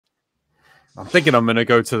I'm thinking I'm going to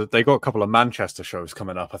go to. They got a couple of Manchester shows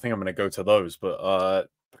coming up. I think I'm going to go to those, but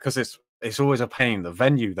because it's always a pain. The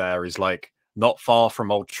venue there is like not far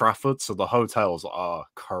from Old Trafford, so the hotels are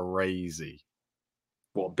crazy.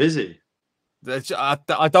 What, busy? I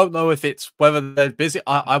don't know if it's whether they're busy.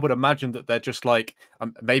 I would imagine that they're just like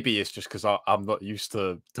maybe it's just because I'm not used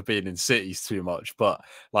to being in cities too much, but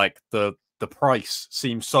like the price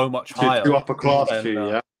seems so much higher. Too upper class for Than, you,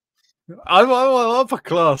 yeah. I'm upper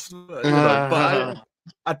class, but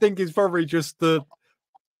I think it's probably just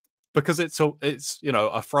because it's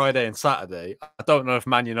a Friday and Saturday. I don't know if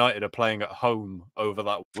Man United are playing at home over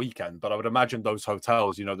that weekend, but I would imagine those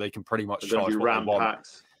hotels, they can pretty much They're going to charge be what they ram want.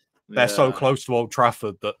 packed. They're so close to Old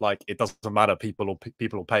Trafford that like it doesn't matter. People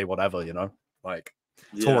will pay whatever, like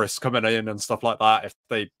tourists coming in and stuff like that. If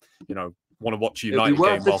they, want to watch a United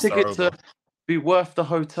game whilst they're over. Be worth the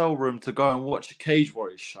hotel room to go and watch a Cage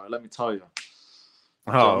Warriors show. Let me tell you.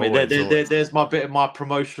 Oh, I mean, there's my bit of my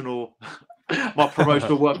promotional, work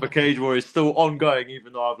for Cage Warriors still ongoing,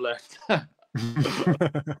 even though I've left.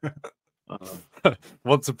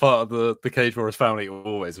 Once a part of the Cage Warriors family,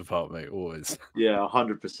 always a part, mate. Always. Yeah,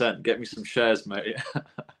 100%. Get me some shares, mate.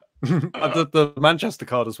 The Manchester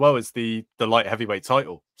card as well is the light heavyweight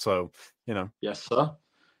title. So, Yes, sir.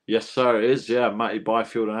 Yes, sir. It is. Yeah, Matty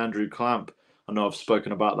Byfield and Andrew Clamp. I know I've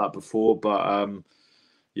spoken about that before, but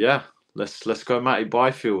yeah, let's go, Matty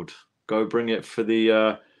Byfield. Go bring it for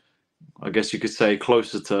the. I guess you could say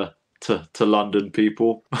closer to London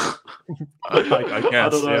people. I guess, I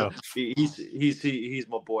don't know. Yeah. He's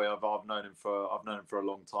my boy. I've known him for a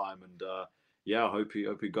long time, and yeah, I hope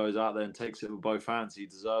he goes out there and takes it with both hands. He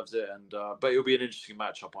deserves it, and but it'll be an interesting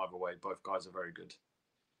matchup either way. Both guys are very good.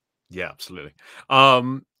 Yeah, absolutely.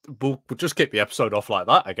 We'll just kick the episode off like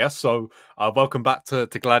that, I guess. So, welcome back to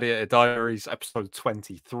Gladiator Diaries, episode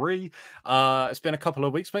 23. It's been a couple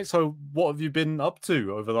of weeks, mate. So, what have you been up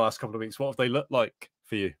to over the last couple of weeks? What have they looked like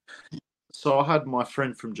for you? So, I had my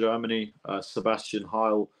friend from Germany, Sebastian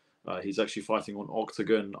Heil. He's actually fighting on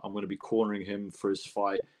Octagon. I'm going to be cornering him for his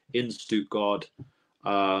fight in Stuttgart.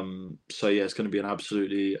 So yeah, it's going to be an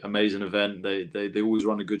absolutely amazing event. They always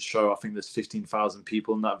run a good show. I think there's 15,000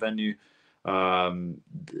 people in that venue.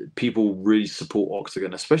 People really support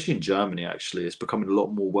Octagon, especially in Germany. Actually, it's becoming a lot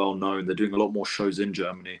more well known. They're doing a lot more shows in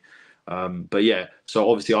Germany. But yeah, so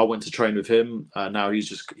obviously I went to train with him. Now he's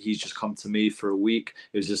just come to me for a week.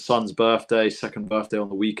 It was his son's birthday, second birthday on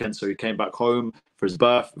the weekend, so he came back home for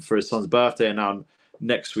his son's birthday, and now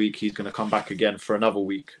next week he's going to come back again for another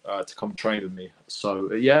week to come train with me.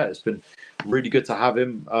 So yeah, it's been really good to have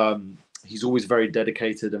him. He's always very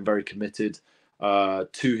dedicated and very committed to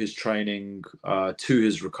his training, to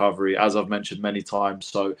his recovery, as I've mentioned many times.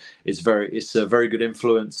 So it's a very good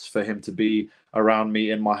influence for him to be around me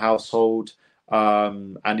in my household.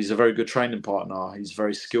 And he's a very good training partner. He's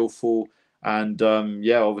very skillful. And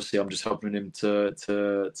yeah, obviously, I'm just helping him to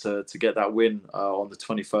get that win on the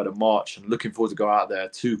 23rd of March, and looking forward to go out there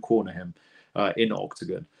to corner him in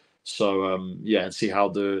Octagon. So yeah, and see how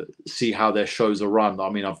their shows are run. I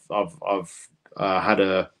mean, I've had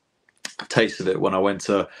a taste of it when I went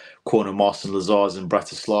to corner Marcin Lazars in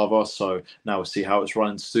Bratislava. So now we'll see how it's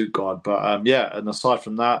run in Stuttgart. But yeah, and aside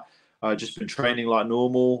from that, I've just been training like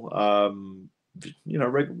normal.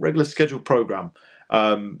 Regular scheduled program.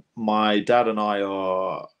 My dad and I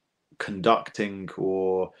are conducting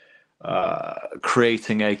or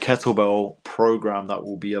creating a kettlebell program that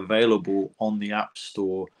will be available on the App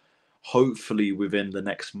Store, hopefully within the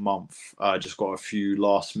next month. Just got a few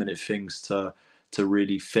last minute things to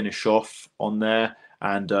really finish off on there,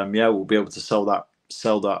 and yeah, we'll be able to sell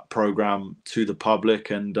that program to the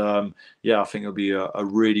public, and yeah, I think it'll be a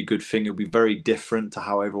really good thing. It'll be very different to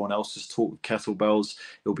how everyone else has taught with kettlebells.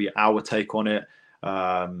 It'll be our take on it.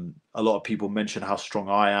 A lot of people mention how strong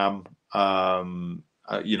I am.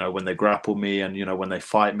 When they grapple me, and when they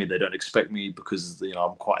fight me, they don't expect me because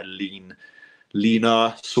I'm quite a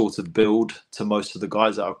leaner sort of build to most of the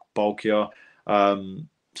guys that are bulkier.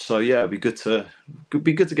 So yeah, it'd be good to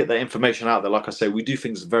get that information out there. Like I say, we do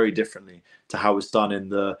things very differently to how it's done in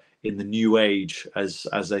the new age, as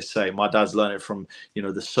they say. My dad's learned it from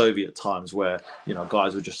the Soviet times, where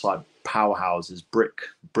guys were just like powerhouses,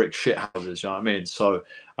 brick shit houses. You know what I mean? So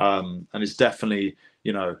and it's definitely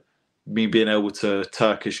me being able to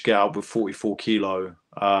Turkish get out with 44 kilo.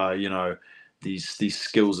 These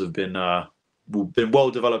skills have been well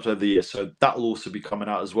developed over the years, so that will also be coming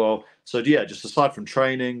out as well. So yeah, just aside from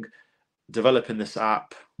training, developing this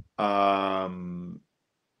app,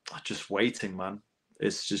 just waiting, man.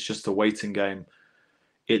 It's just a waiting game.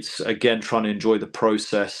 it's again trying to enjoy the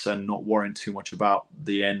process and not worrying too much about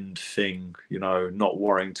the end thing, you know, not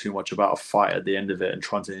worrying too much about a fight at the end of it, and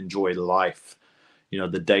trying to enjoy life, you know,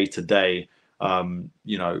 the day to day.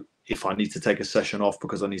 You know, if I need to take a session off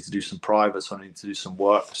because I need to do some privates, I need to do some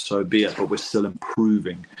work, so be it, but we're still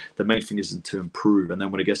improving. The main thing isn't to improve. And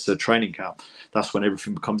then when it gets to the training camp, that's when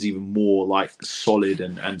everything becomes even more like solid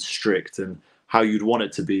and strict, and how you'd want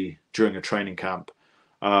it to be during a training camp.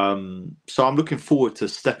 So I'm looking forward to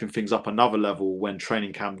stepping things up another level when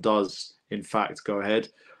training camp does, in fact, go ahead.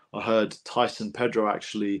 I heard Tyson Pedro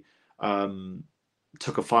actually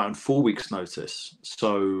took a fight on 4 weeks' notice.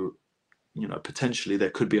 So, you know, potentially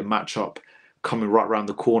there could be a matchup coming right around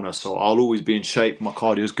the corner. So I'll always be in shape. My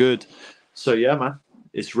cardio is good. So yeah, man,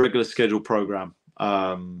 it's regular schedule program,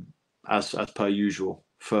 as per usual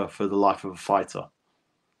for the life of a fighter.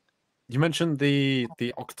 You mentioned the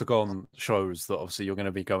Octagon shows that obviously you're going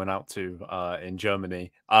to be going out to in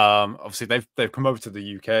Germany. Obviously they've come over to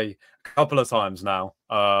the UK a couple of times now.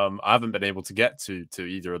 I haven't been able to get to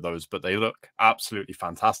either of those, but they look absolutely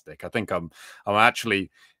fantastic. I think I'm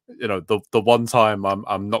actually, you know, the one time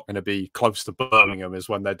I'm not going to be close to Birmingham is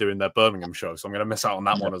when they're doing their Birmingham show, so I'm going to miss out on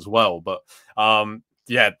that one as well. But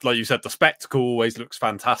yeah, like you said, the spectacle always looks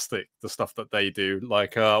fantastic. The stuff that they do,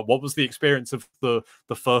 like, what was the experience of the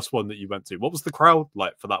first one that you went to? What was the crowd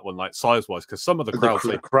like for that one, like size wise? Because some of the crowds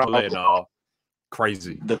they pull in are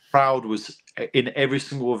crazy. The crowd was in every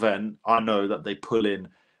single event. I know that they pull in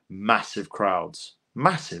massive crowds,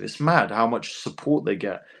 massive. It's mad how much support they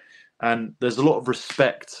get. And there's a lot of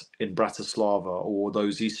respect in Bratislava or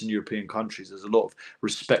those Eastern European countries. There's a lot of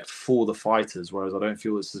respect for the fighters, whereas I don't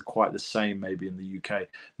feel it's quite the same maybe in the UK.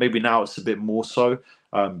 Maybe now it's a bit more so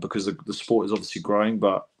because the sport is obviously growing.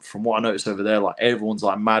 But from what I noticed over there, like everyone's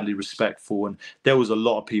like madly respectful, and there was a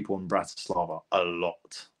lot of people in Bratislava, a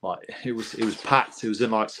lot. Like it was packed. It was in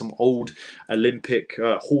like some old Olympic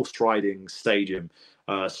horse riding stadium.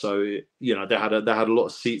 So you know they had a lot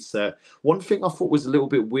of seats there. One thing I thought was a little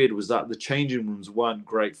bit weird was that the changing rooms weren't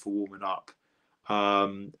great for warming up,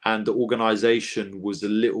 and the organisation was a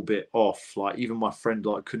little bit off. Like even my friend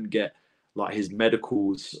like couldn't get like his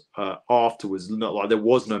medicals afterwards. Not like there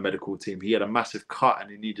was no medical team. He had a massive cut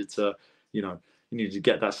and he needed to, you know, he needed to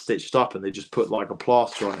get that stitched up, and they just put like a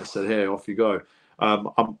plaster on it and said, "Here, off you go."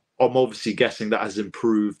 I'm obviously guessing that has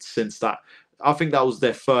improved since that. I think that was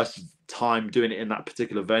their first time doing it in that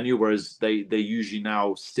particular venue, whereas they usually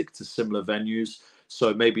now stick to similar venues.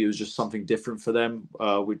 So maybe it was just something different for them.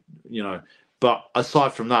 You know, but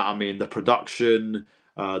aside from that, I mean, the production,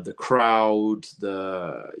 the crowd,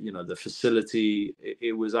 the facility,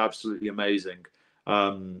 it was absolutely amazing.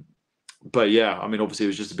 But yeah, I mean, obviously it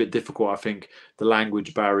was just a bit difficult. I think the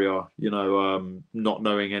language barrier, you know, not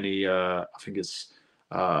knowing any, I think it's,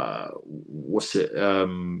 what's it,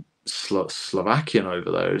 Slovakian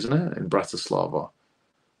over there, isn't it, in Bratislava?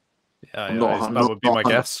 Yeah, that would be my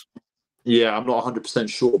guess. Yeah, I'm not 100%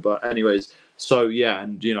 sure, but anyways, so yeah,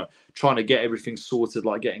 and you know, trying to get everything sorted,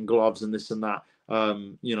 like getting gloves and this and that.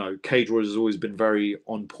 You know, Cage Warriors has always been very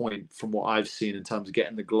on point from what I've seen in terms of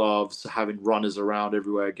getting the gloves, having runners around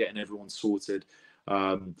everywhere, getting everyone sorted.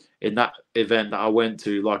 In that event that I went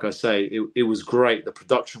to, like I say, it was great. The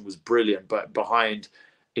production was brilliant, but behind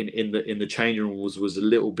in the changing room was a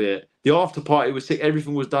little bit. The after party was sick.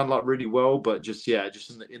 Everything was done like really well, but just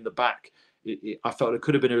in the back, I felt it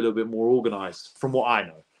could have been a little bit more organized from what I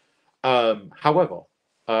know. However,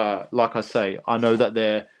 like I say, I know that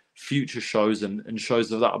their future shows and shows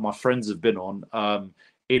that my friends have been on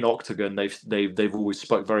in Octagon, they've always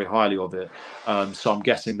spoke very highly of it. So I'm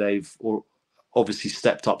guessing they've obviously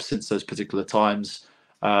stepped up since those particular times.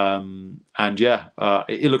 And yeah,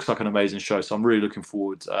 it looks like an amazing show. So I'm really looking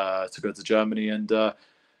forward to go to Germany and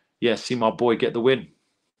yeah, see my boy get the win.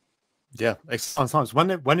 Yeah, sometimes.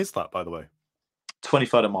 When is that, by the way?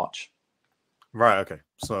 23rd of March. Right. Okay.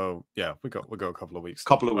 So yeah, we got a couple of weeks.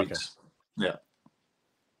 Couple of weeks. Okay. Yeah.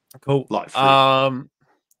 Cool. Like one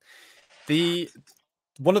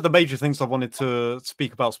of the major things I wanted to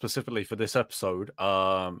speak about specifically for this episode,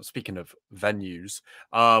 speaking of venues,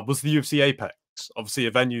 was the UFC Apex. Obviously,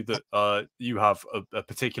 a venue that you have a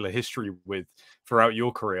particular history with throughout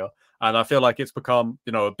your career, and I feel like it's become,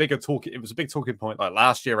 you know, it was a big talking point like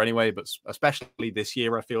last year anyway, but especially this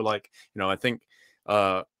year, I feel like, you know, I think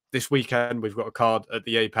this weekend we've got a card at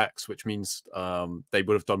the Apex, which means they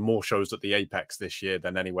would have done more shows at the Apex this year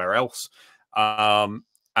than anywhere else. And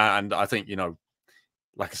I think, you know,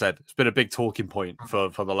 like I said, it's been a big talking point for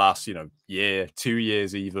the last, you know, year, 2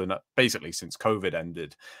 years, even basically since COVID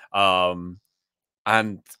ended.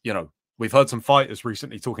 And, you know, we've heard some fighters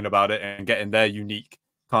recently talking about it and getting their unique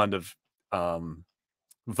kind of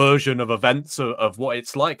version of events of what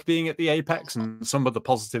it's like being at the Apex and some of the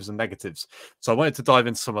positives and negatives. So I wanted to dive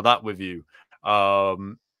into some of that with you.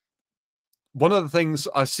 One of the things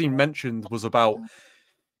I've seen mentioned was about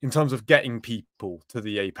in terms of getting people to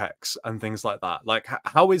the Apex and things like that. Like,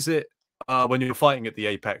 how is it when you're fighting at the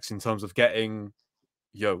Apex in terms of getting,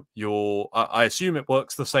 I assume it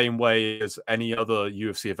works the same way as any other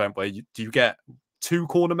UFC event where do you get 2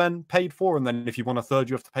 cornermen paid for, and then if you want a third,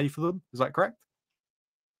 you have to pay for them? Is that correct?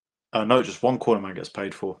 No, just one cornerman gets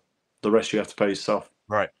paid for. The rest you have to pay yourself.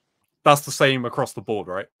 Right. That's the same across the board,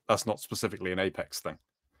 right? That's not specifically an Apex thing.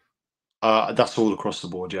 That's all across the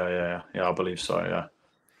board. Yeah, I believe so. Yeah.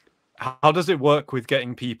 How does it work with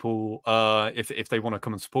getting people if they want to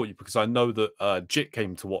come and support you? Because I know that Jit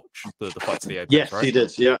came to watch the fights at the Apex, Yes, right? he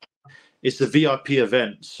did. Yeah, it's a VIP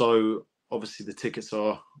event, so obviously the tickets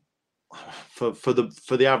are for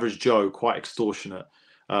the average Joe quite extortionate.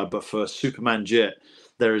 But for Superman Jit,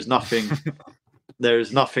 there is nothing. There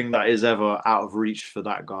is nothing that is ever out of reach for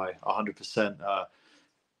that guy. 100%.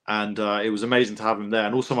 And it was amazing to have him there,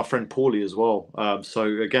 and also my friend Paulie as well. So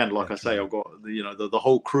again, like I say, I've got the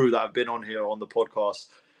whole crew that have been on here on the podcast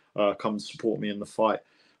come support me in the fight.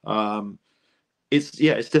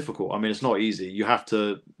 It's difficult. I mean, it's not easy. You have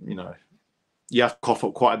to cough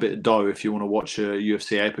up quite a bit of dough if you want to watch a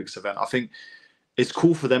UFC Apex event. I think it's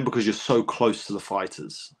cool for them because you're so close to the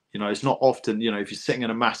fighters. It's not often. If you're sitting in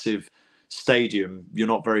a massive stadium, you're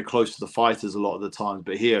not very close to the fighters a lot of the times.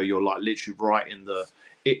 But here, you're like literally right in the.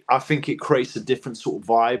 I think it creates a different sort of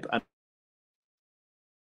vibe and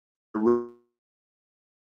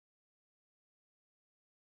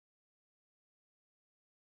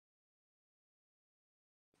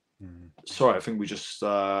sorry, I think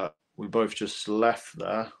we both just left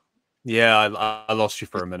there. Yeah, I lost you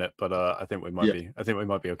for a minute, but I think we might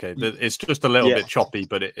be okay. It's just a little bit choppy,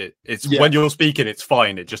 but it's when you're speaking, it's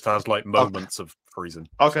fine. It just has like moments of freezing.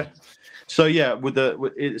 Okay. So yeah,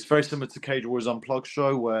 it's very similar to Cage Warriors Unplugged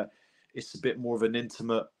show where it's a bit more of an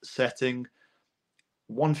intimate setting.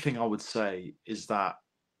 One thing I would say is that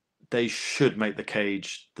they should make the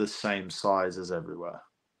cage the same size as everywhere.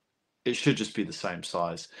 It should just be the same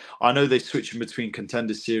size. I know they switch in between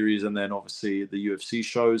Contender Series and then obviously the UFC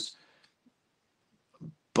shows.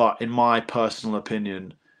 But in my personal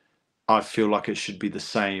opinion, I feel like it should be the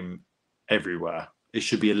same everywhere. It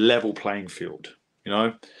should be a level playing field.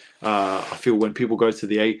 I feel when people go to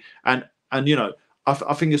the I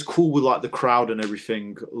think it's cool with like the crowd and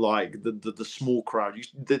everything, like the small crowd.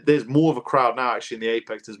 There's more of a crowd now actually in the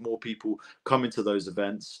Apex. There's more people coming to those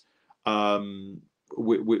events,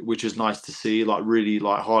 which is nice to see. Like really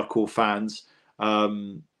like hardcore fans.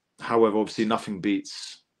 However, obviously nothing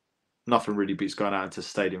really beats going out into a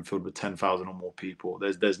stadium filled with 10,000 or more people.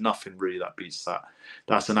 There's nothing really that beats that.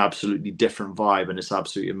 That's an absolutely different vibe, and it's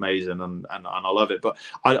absolutely amazing, and I love it. But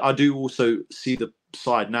I do also see the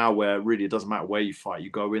side now where really it doesn't matter where you fight. You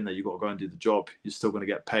go in there, you got to go and do the job. You're still going to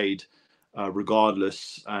get paid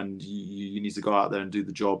regardless, and you need to go out there and do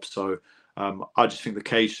the job. So I just think the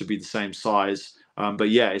cage should be the same size. But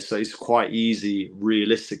yeah, it's quite easy.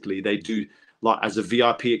 Realistically, they do. Like as a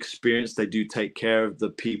VIP experience, they do take care of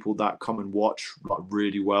the people that come and watch like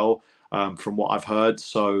really well, from what I've heard.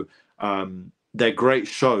 So they're great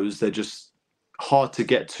shows. They're just hard to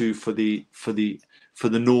get to for the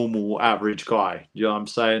normal average guy. You know what I'm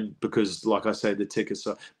saying? Because like I say, the tickets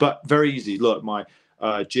are but very easy. Look, my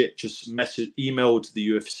Jit just emailed the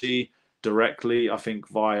UFC directly, I think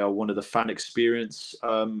via one of the fan experience,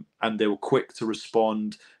 and they were quick to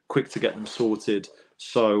respond, quick to get them sorted.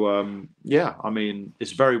 So yeah, I mean,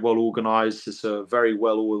 it's very well organized. It's a very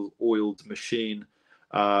well oiled machine.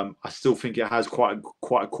 I still think it has quite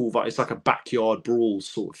a cool vibe. It's like a backyard brawl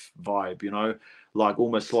sort of vibe, like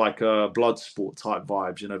almost like a blood sport type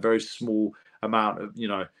vibes. Very small amount of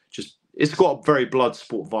just it's got a very blood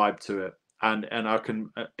sport vibe to it, and I can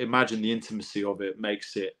imagine the intimacy of it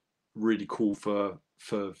makes it really cool for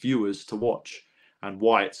viewers to watch. And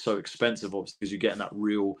why it's so expensive, obviously, because you're getting that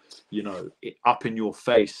real, up in your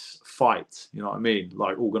face fight. You know what I mean?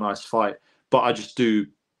 Like organized fight. But I just do,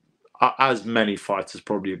 as many fighters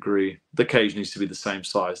probably agree, the cage needs to be the same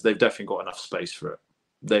size. They've definitely got enough space for it.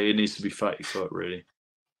 It needs to be 30 foot, really.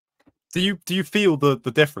 Do you feel the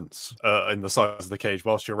difference in the size of the cage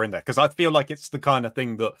whilst you're in there? Because I feel like it's the kind of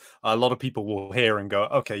thing that a lot of people will hear and go,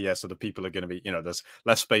 okay, yeah, so the people are going to be, there's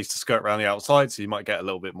less space to skirt around the outside, so you might get a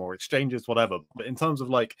little bit more exchanges, whatever. But in terms of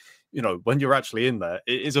like, when you're actually in there,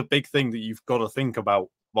 it is a big thing that you've got to think about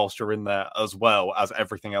whilst you're in there, as well as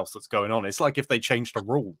everything else that's going on. It's like if they changed a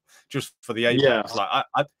rule just for the Apex. Yeah.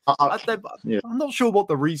 Like I'm not sure what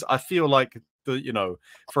the reason. I feel like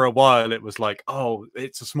for a while it was like, oh,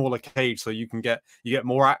 it's a smaller cage, so you get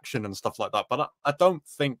more action and stuff like that. But I don't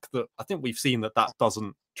think that. I think we've seen that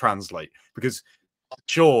doesn't translate, because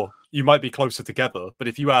sure, you might be closer together, but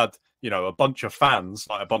if you had, a bunch of fans,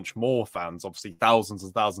 like a bunch more fans, obviously thousands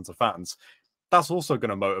and thousands of fans, that's also going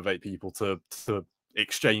to motivate people to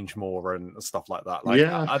exchange more and stuff like that. Like,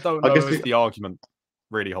 Yeah, I don't I know guess if the argument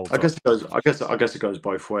really holds I up. guess it goes. I guess it goes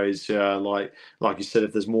both ways. Yeah, like you said,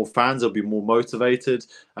 if there's more fans, they'll be more motivated,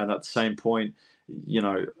 and at the same point,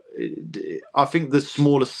 I think the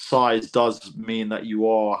smaller size does mean that you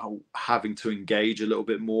are having to engage a little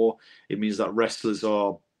bit more. It means that wrestlers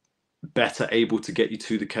are better able to get you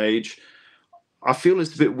to the cage. I feel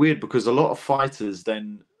it's a bit weird because a lot of fighters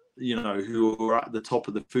then, who are at the top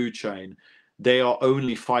of the food chain, they are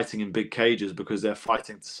only fighting in big cages because they're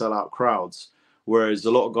fighting to sell out crowds. Whereas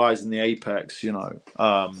a lot of guys in the apex, I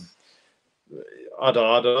don't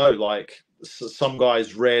know, like some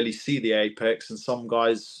guys rarely see the apex, and some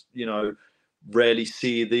guys, rarely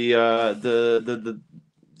see the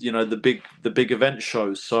big event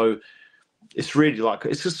shows. So it's really like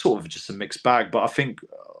it's just sort of just a mixed bag. But I think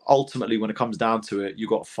ultimately, when it comes down to it, you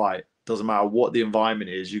got to fight. Doesn't matter what the environment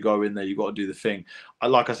is, you go in there, you got to do the thing.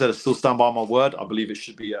 Like I said, I still stand by my word. I believe it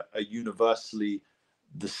should be a universally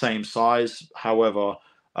the same size. However,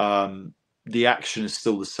 the action is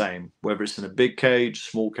still the same, whether it's in a big cage,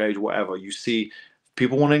 small cage, whatever. You see,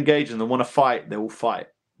 people want to engage and they want to fight, they will fight.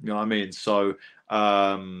 You know what I mean? So,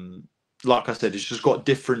 like I said, it's just got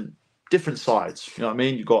different sides. You know what I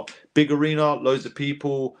mean? You've got big arena, loads of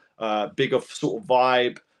people, bigger sort of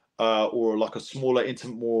vibe, or like a smaller,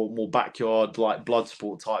 intimate, more backyard, like blood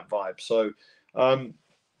sport type vibe. So,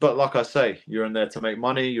 but like I say, you're in there to make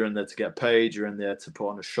money, you're in there to get paid, you're in there to put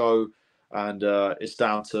on a show, and it's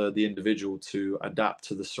down to the individual to adapt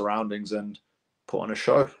to the surroundings and put on a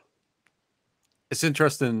show. It's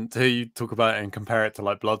interesting to hear you talk about it and compare it to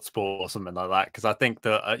like Bloodsport or something like that, because I think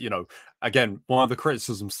that again, one of the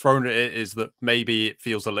criticisms thrown at it is that maybe it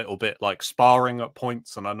feels a little bit like sparring at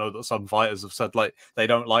points, and I know that some fighters have said like they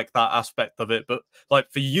don't like that aspect of it. But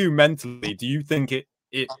like for you mentally, do you think it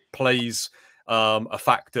plays a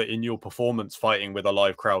factor in your performance fighting with a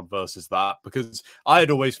live crowd versus that? Because I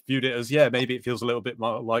had always viewed it as, yeah, maybe it feels a little bit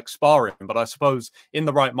more like sparring, but I suppose in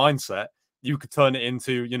the right mindset, you could turn it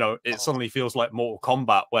into, it suddenly feels like Mortal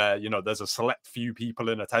Kombat, where, there's a select few people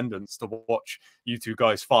in attendance to watch you two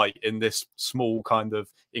guys fight in this small kind of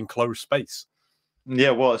enclosed space. Yeah,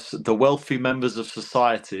 well, the wealthy members of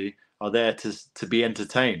society are there to be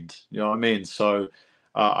entertained. You know what I mean? So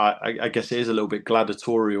I guess it is a little bit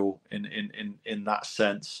gladiatorial in that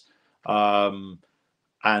sense. And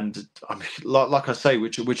I mean, like I say,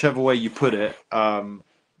 whichever way you put it,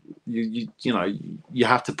 you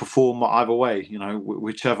have to perform either way.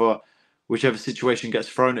 Whichever situation gets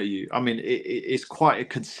thrown at you. I mean, it's quite a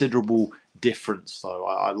considerable difference, though.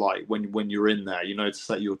 I like when you're in there, it's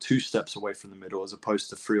that you're 2 steps away from the middle as opposed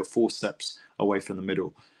to 3 or 4 steps away from the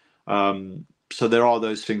middle. So there are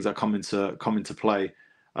those things that come into play.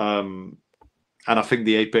 And I think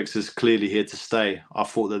the Apex is clearly here to stay. I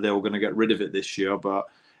thought that they were going to get rid of it this year, but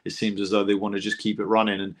it seems as though they want to just keep it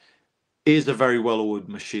running. And it is a very well-oiled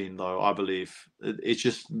machine, though, I believe. It's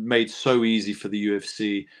just made so easy for the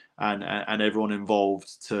UFC and everyone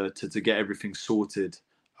involved to get everything sorted.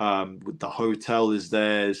 The hotel is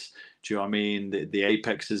theirs. Do you know what I mean? The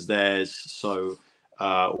Apex is theirs. So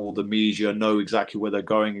all the media know exactly where they're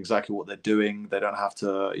going, exactly what they're doing. They don't have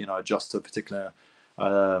to, adjust to a particular,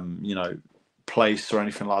 place or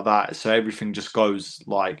anything like that. So everything just goes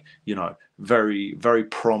like, very, very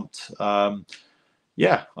prompt.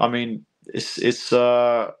 Yeah, I mean, it's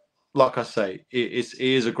like I say, it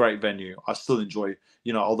is a great venue. I still enjoy,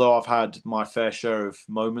 although I've had my fair share of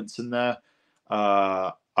moments in there,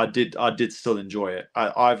 I did still enjoy it.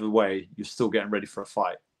 Either way, you're still getting ready for a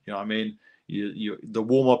fight. You know what I mean? The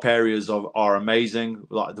warm up areas are amazing.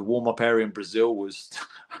 Like the warm up area in Brazil was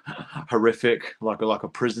horrific, like a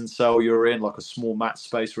prison cell you're in, like a small mat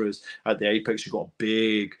space. Whereas at the Apex, you got a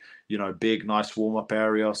big, big nice warm up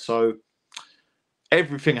area. So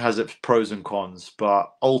everything has its pros and cons,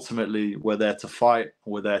 but ultimately we're there to fight,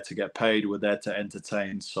 we're there to get paid, we're there to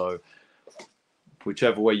entertain. So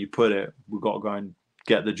whichever way you put it, we've got to go and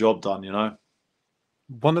get the job done.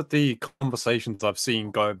 One of the conversations I've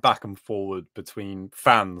seen going back and forward between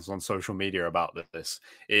fans on social media about this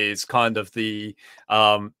is kind of the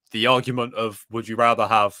argument of, would you rather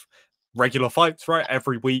have regular fights, right?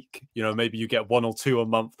 Every week, you know, maybe you get 1 or 2 a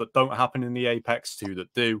month that don't happen in the Apex, 2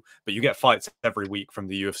 that do, but you get fights every week from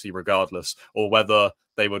the UFC regardless, or whether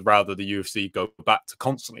they would rather the UFC go back to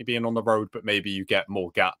constantly being on the road, but maybe you get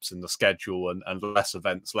more gaps in the schedule and less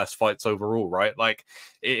events, less fights overall, right? Like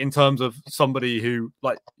in terms of somebody who,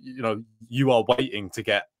 like, you know, you are waiting to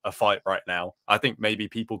get a fight right now, I think maybe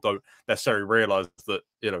people don't necessarily realize that,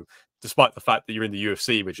 you know, despite the fact that you're in the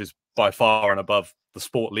UFC, which is by far and above the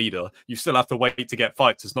sport leader, you still have to wait to get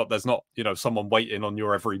fights. There's not, you know, someone waiting on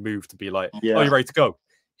your every move to be like, oh, you're ready to go.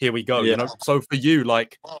 Here we go. Yeah. You know, so for you,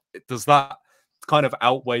 like, does that kind of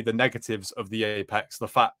outweigh the negatives of the Apex? The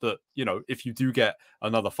fact that, you know, if you do get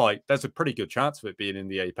another fight, there's a pretty good chance of it being in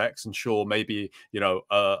the Apex. And sure, maybe, you know,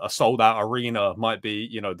 a sold out arena might be,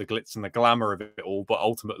 you know, the glitz and the glamour of it all. But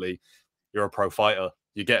ultimately, you're a pro fighter,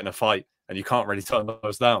 you're getting a fight, and you can't really turn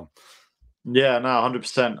those down. Yeah, no,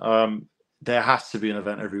 100%. There has to be an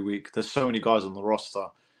event every week. There's so many guys on the roster.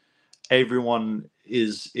 Everyone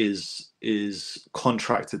is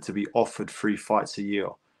contracted to be offered 3 fights a year.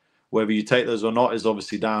 Whether you take those or not is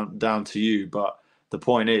obviously down to you. But the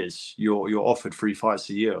point is, you're offered 3 fights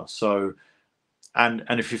a year. So, and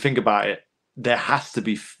if you think about it, there has to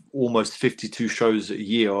be almost 52 shows a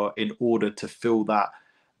year in order to fill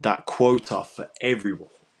that quota for everyone.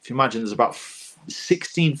 If you imagine, there's about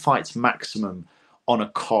 16 fights maximum on a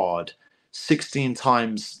card. 16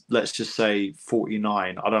 times, let's just say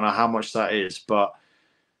 49. I don't know how much that is, but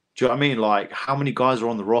do you know what I mean? Like, how many guys are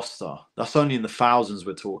on the roster? That's only in the thousands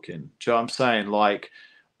we're talking. Do you know what I'm saying? Like,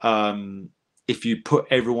 if you put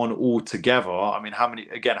everyone all together, I mean, how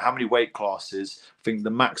many weight classes? I think the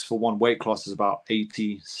max for one weight class is about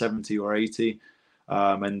 80, 70 or 80.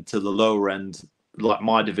 And to the lower end, like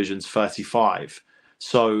my division's 35.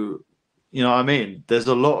 So, you know what I mean? There's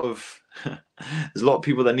a lot of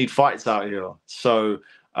people that need fights out here. So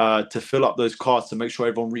to fill up those cards, to make sure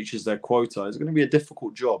everyone reaches their quota, is going to be a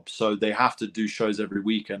difficult job. So they have to do shows every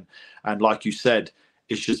week. And like you said,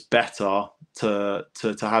 it's just better to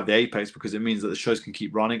have the Apex, because it means that the shows can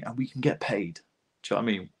keep running and we can get paid. Do you know what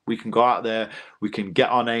I mean? We can go out there, we can get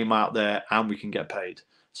our name out there, and we can get paid.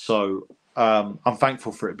 So I'm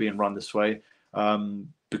thankful for it being run this way,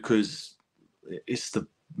 because it's the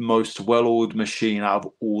most well-oiled machine out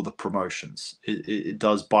of all the promotions. It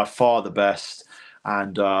does by far the best,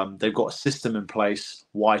 and they've got a system in place.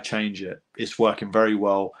 Why change it? It's working very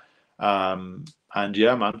well, and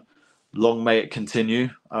yeah, man, long may it continue.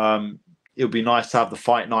 It would be nice to have the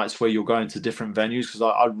fight nights where you're going to different venues, because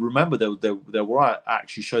I remember there were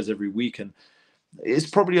actually shows every week, and it's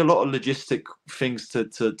probably a lot of logistic things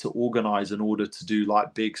to organize in order to do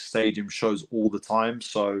like big stadium shows all the time.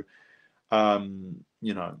 So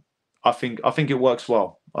you know, I think it works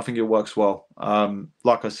well. I think it works well.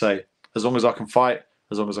 Like I say, as long as I can fight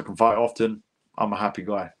often, I'm a happy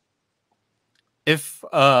guy. If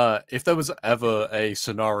there was ever a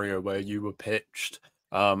scenario where you were pitched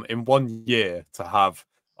in 1 year to have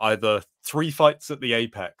either 3 fights at the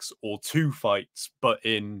Apex or 2 fights, but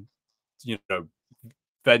in, you know,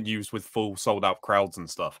 venues with full sold out crowds and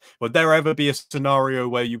stuff, would there ever be a scenario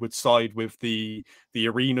where you would side with the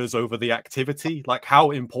arenas over the activity? Like,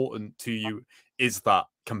 how important to you is that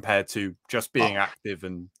compared to just being active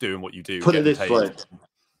and doing what you do? Put it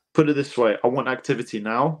this way. I want activity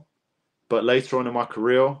now, but later on in my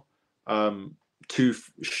career, 2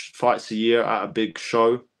 fights a year at a big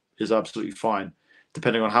show is absolutely fine,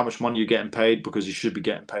 depending on how much money you're getting paid, because you should be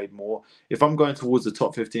getting paid more. If I'm going towards the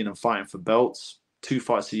top 15 and fighting for belts, 2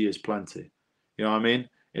 fights a year is plenty. You know what I mean?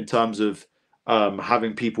 In terms of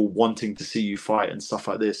having people wanting to see you fight and stuff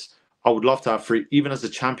like this, I would love to have 3. Even as a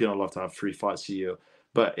champion, I'd love to have 3 fights a year.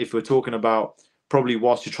 But if we're talking about probably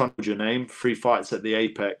whilst you're trying to build your name, 3 fights at the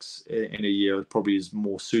Apex in a year probably is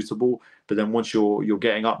more suitable. But then once you're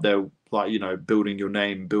getting up there, like, you know, building your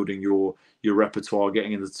name, building your repertoire,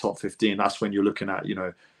 getting in the top 15, that's when you're looking at, you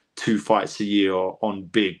know, 2 fights a year on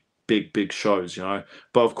big shows, you know.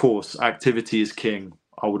 But of course, activity is king.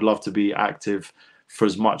 I would love to be active for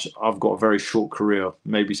as much. I've got a very short career,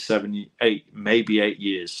 maybe 7, 8, maybe 8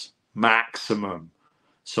 years maximum.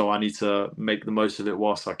 So I need to make the most of it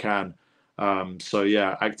whilst I can. So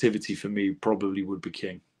yeah, activity for me probably would be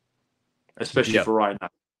king, especially for right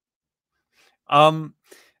now.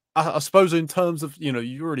 I suppose in terms of, you know,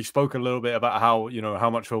 you already spoke a little bit about how, you know, how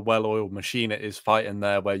much of a well-oiled machine it is fighting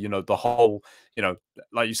there, where, you know, the whole, you know,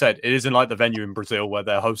 like you said, it isn't like the venue in Brazil where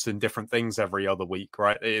they're hosting different things every other week,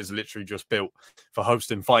 right? It is literally just built for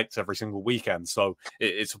hosting fights every single weekend. So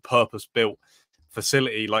it's a purpose-built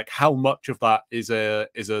facility, like how much of that is a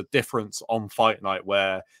difference on fight night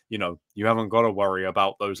where, you know, you haven't got to worry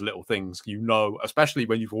about those little things, you know, especially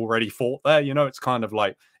when you've already fought there, you know, it's kind of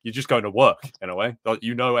like you're just going to work in a way.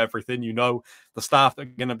 You know everything, you know the staff that are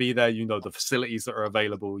going to be there, you know the facilities that are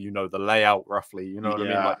available, you know the layout roughly, you know what I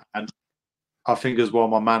mean? Like, and I think as well,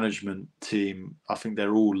 my management team, I think they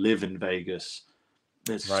all live in Vegas.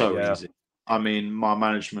 It's right, so yeah. easy. I mean, my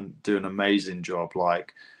management do an amazing job.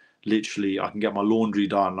 Like, literally, I can get my laundry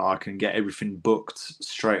done. I can get everything booked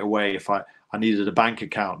straight away. If I needed a bank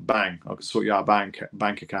account, bang, I can sort you out a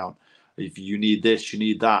bank account. If you need this, you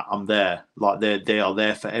need that, I'm there. Like, they are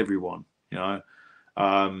there for everyone, you know.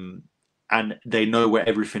 And they know where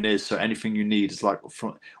everything is, so anything you need is like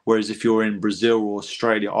from. Whereas if you're in Brazil or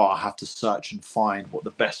Australia, I have to search and find what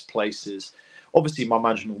the best place is. Obviously, my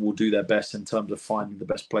management will do their best in terms of finding the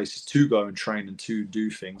best places to go and train and to do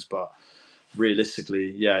things. But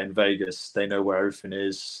realistically, yeah, in Vegas, they know where everything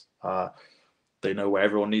is. They know where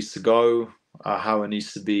everyone needs to go, how it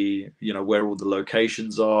needs to be, you know, where all the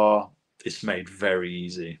locations are. It's made very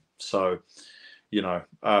easy. So, you know,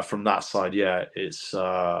 from that side, yeah, it's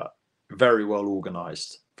very well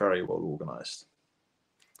organized. Very well organized.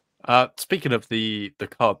 Speaking of the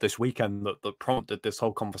card this weekend that prompted this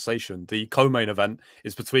whole conversation, the co-main event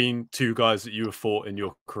is between two guys that you have fought in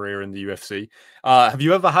your career in the UFC. Have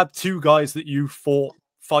you ever had two guys that you fought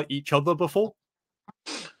fight each other before?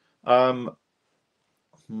 I'm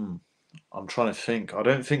trying to think. I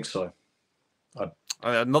don't think so.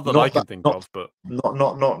 Not that I can think of, but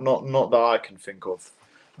not that I can think of.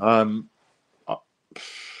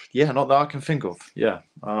 Yeah, not that I can think of. Yeah.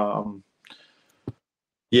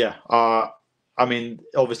 Yeah. I mean,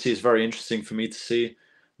 obviously, it's very interesting for me to see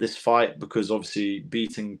this fight because obviously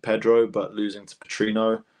beating Pedro but losing to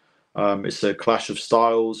Petrino, it's a clash of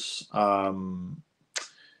styles.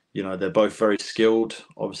 You know, they're both very skilled.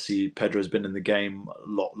 Obviously, Pedro's been in the game a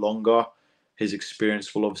lot longer. His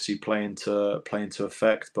experience will obviously play into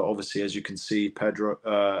effect. But obviously, as you can see,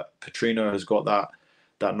 Petrino has got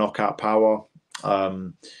that knockout power.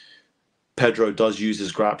 Pedro does use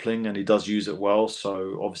his grappling and he does use it well.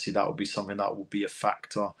 So obviously, that will be something that will be a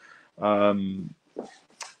factor.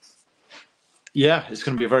 Yeah, it's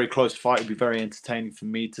going to be a very close fight. It'll be very entertaining for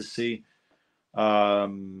me to see.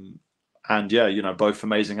 And yeah, you know, both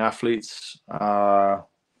amazing athletes.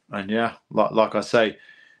 And yeah, like I say,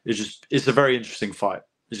 it's a very interesting fight.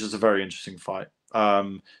 It's just a very interesting fight.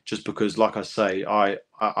 Just because, like I say,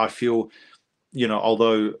 I feel, you know,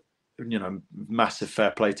 although, you know, massive fair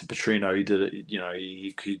play to Petrino, he did it. You know,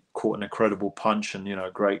 he caught an incredible punch and, you know,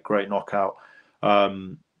 great knockout.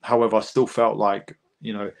 However, I still felt like,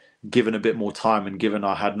 you know, given a bit more time and given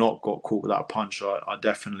I had not got caught with that punch, I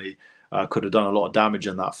definitely could have done a lot of damage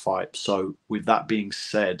in that fight. So with that being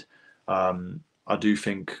said, I do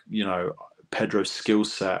think, you know, Pedro's skill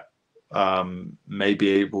set may be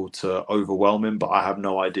able to overwhelm him, but I have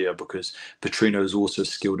no idea because Petrino is also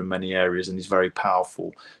skilled in many areas and he's very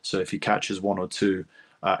powerful. So if he catches one or two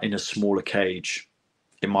in a smaller cage,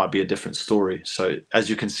 it might be a different story. So as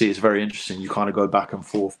you can see, it's very interesting. You kind of go back and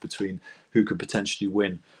forth between who could potentially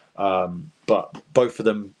win. But both of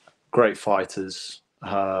them, great fighters. You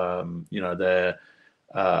know, they're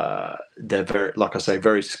very, like I say,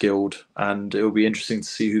 very skilled, and it will be interesting to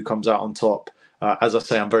see who comes out on top. As I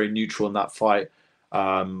say, I'm very neutral in that fight.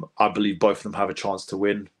 I believe both of them have a chance to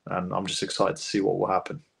win, and I'm just excited to see what will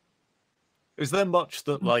happen. is there much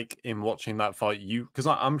that, like, in watching that fight, because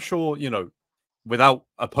I'm sure, you know, without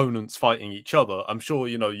opponents fighting each other, I'm sure,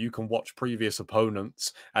 you know, you can watch previous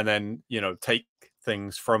opponents and then, you know, take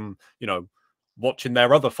things from, you know, watching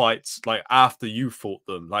their other fights, like after you fought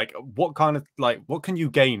them. Like, what kind of, like, what can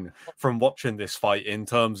you gain from watching this fight in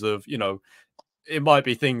terms of, you know, it might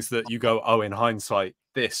be things that you go, oh, in hindsight,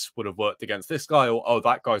 this would have worked against this guy, or oh,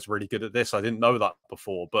 that guy's really good at this. I didn't know that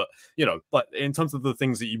before. But, you know, like in terms of the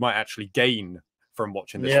things that you might actually gain from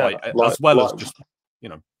watching this fight, as well as just, you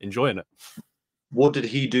know, enjoying it. What did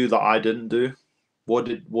he do that I didn't do? What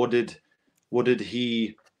did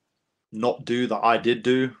he not do that I did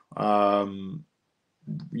do?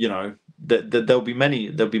 You know, there'll be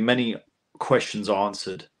many questions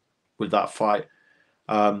answered with that fight.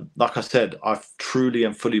 Like I said, I truly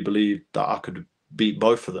and fully believe that I could beat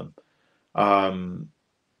both of them.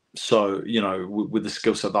 So, you know, with the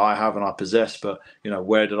skill set that I have and I possess, but, you know,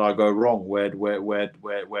 where did I go wrong? Where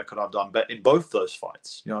could I have done better in both those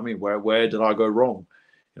fights? You know what I mean? Where did I go wrong?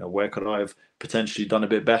 You know, where could I have potentially done a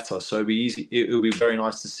bit better? So it'd be easy. It would be very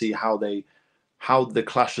nice to see how the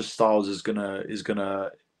clash of styles is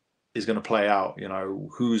gonna play out. You know,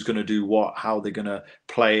 who's gonna do what, how they're gonna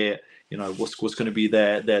play it. you know, what's going to be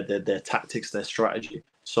their tactics, their strategy.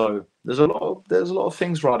 So there's a lot of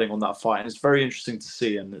things riding on that fight, and it's very interesting to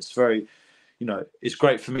see, and it's very, you know, it's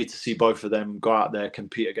great for me to see both of them go out there,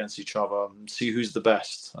 compete against each other, and see who's the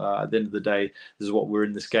best. At the end of the day, this is what we're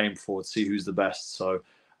in this game for, to see who's the best. So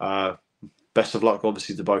best of luck,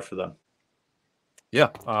 obviously, to both of them. Yeah,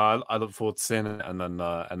 I look forward to seeing it, and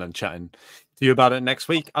then chatting to you about it next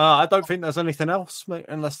week. I don't think there's anything else, mate,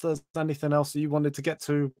 unless there's anything else that you wanted to get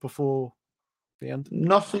to before the end.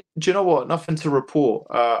 Nothing. Do you know what? Nothing to report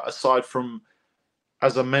aside from,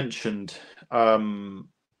 as I mentioned,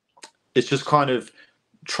 it's just kind of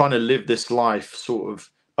trying to live this life, sort of.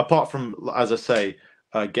 Apart from, as I say,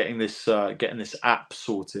 getting this app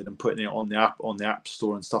sorted and putting it on the app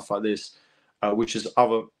store and stuff like this, which is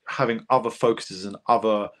having other focuses and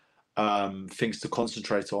other things to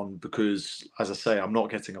concentrate on, because, as I say, I'm not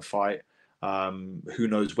getting a fight. Who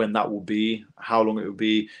knows when that will be, how long it will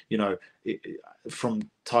be. You know, from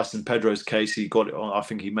Tyson Pedro's case, he got it on, I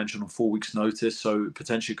think he mentioned, on 4 weeks' notice, so it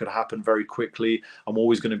potentially could happen very quickly. I'm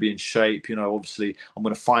always going to be in shape. You know, obviously, I'm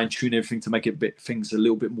going to fine tune everything to make things a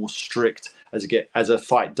little bit more strict as a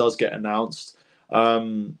fight does get announced.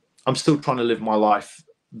 I'm still trying to live my life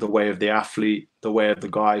the way of the athlete, the way of the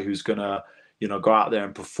guy who's going to, you know, go out there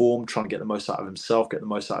and perform, trying to get the most out of himself, get the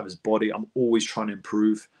most out of his body. I'm always trying to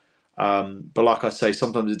improve. But like I say,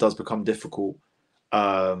 sometimes it does become difficult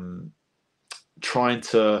trying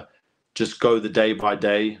to just go the day by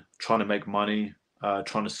day, trying to make money,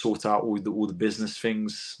 trying to sort out all the business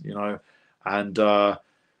things, you know. And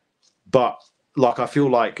but like, I feel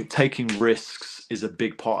like taking risks is a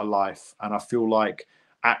big part of life, and I feel like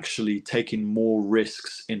actually taking more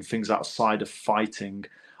risks in things outside of fighting,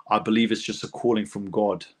 I believe it's just a calling from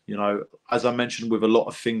God. You know, as I mentioned, with a lot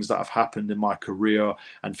of things that have happened in my career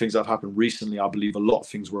and things that have happened recently, I believe a lot of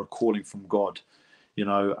things were a calling from God, you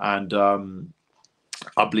know. And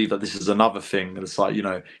I believe that this is another thing. It's like, you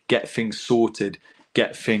know, get things sorted,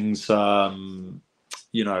 get things,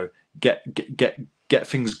 you know, get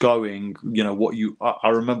things going. You know, I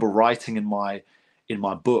remember writing in my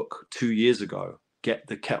book 2 years ago, get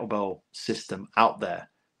the kettlebell system out there.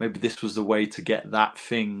 Maybe this was the way to get that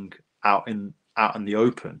thing out in the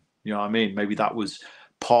open. You know what I mean? Maybe that was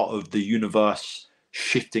part of the universe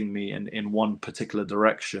shifting me in one particular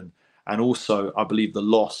direction. And also, I believe the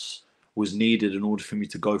loss was needed in order for me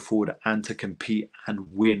to go forward and to compete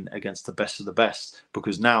and win against the best of the best,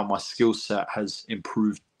 because now my skill set has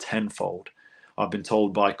improved tenfold. I've been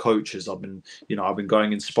told by coaches, I've been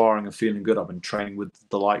going and sparring and feeling good. I've been training with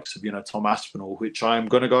the likes of, you know, Tom Aspinall, which I am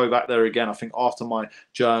going to go back there again. I think after my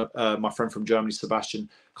friend from Germany, Sebastian,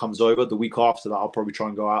 comes over, the week after that, I'll probably try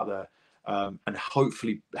and go out there and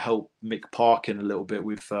hopefully help Mick Parkin a little bit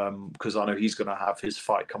with, because I know he's going to have his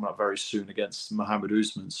fight coming up very soon against Mohammed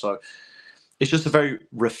Usman. So it's just a very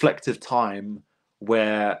reflective time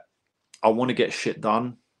where I want to get shit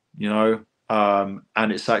done, you know,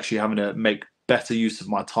 and it's actually having to make better use of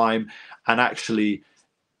my time. And actually,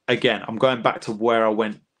 again, I'm going back to where I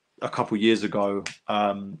went a couple of years ago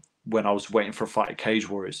when I was waiting for a fight at Cage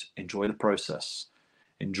Warriors. Enjoy the process,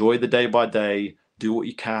 enjoy the day by day, do what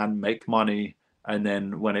you can, make money, and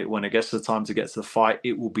then when it gets to the time to get to the fight,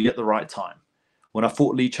 it will be at the right time. When I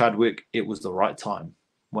fought Lee Chadwick, it was the right time.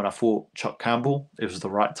 When I fought Chuck Campbell, it was the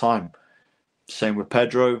right time. Same with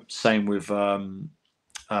Pedro, same with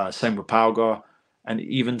Pauga, and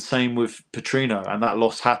even same with Petrino. And that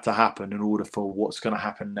loss had to happen in order for what's going to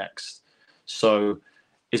happen next. So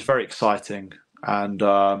it's very exciting. And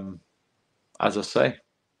as I say,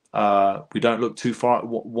 we don't look too far.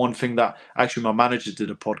 One thing that actually my manager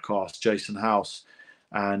did a podcast, Jason House,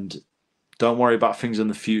 and don't worry about things in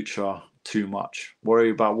the future too much.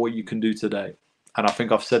 Worry about what you can do today. And I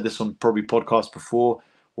think I've said this on probably podcasts before.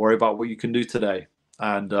 Worry about what you can do today.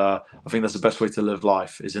 And I think that's the best way to live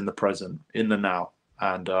life, is in the present, in the now.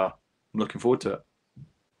 And I'm looking forward to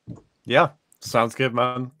it. Yeah, sounds good,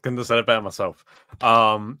 man. Couldn't have said it better myself.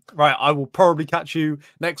 Right, I will probably catch you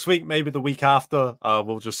next week, maybe the week after.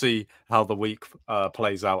 We'll just see how the week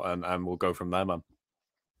plays out, and we'll go from there, man.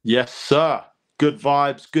 Yes, sir. Good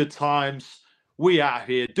vibes, good times. We out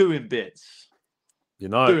here doing bits. You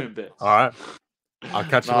know, doing bits. All right. I'll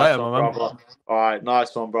catch you later, my man. Brother. All right,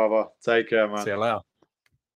 nice one, brother. Take care, man. See you later.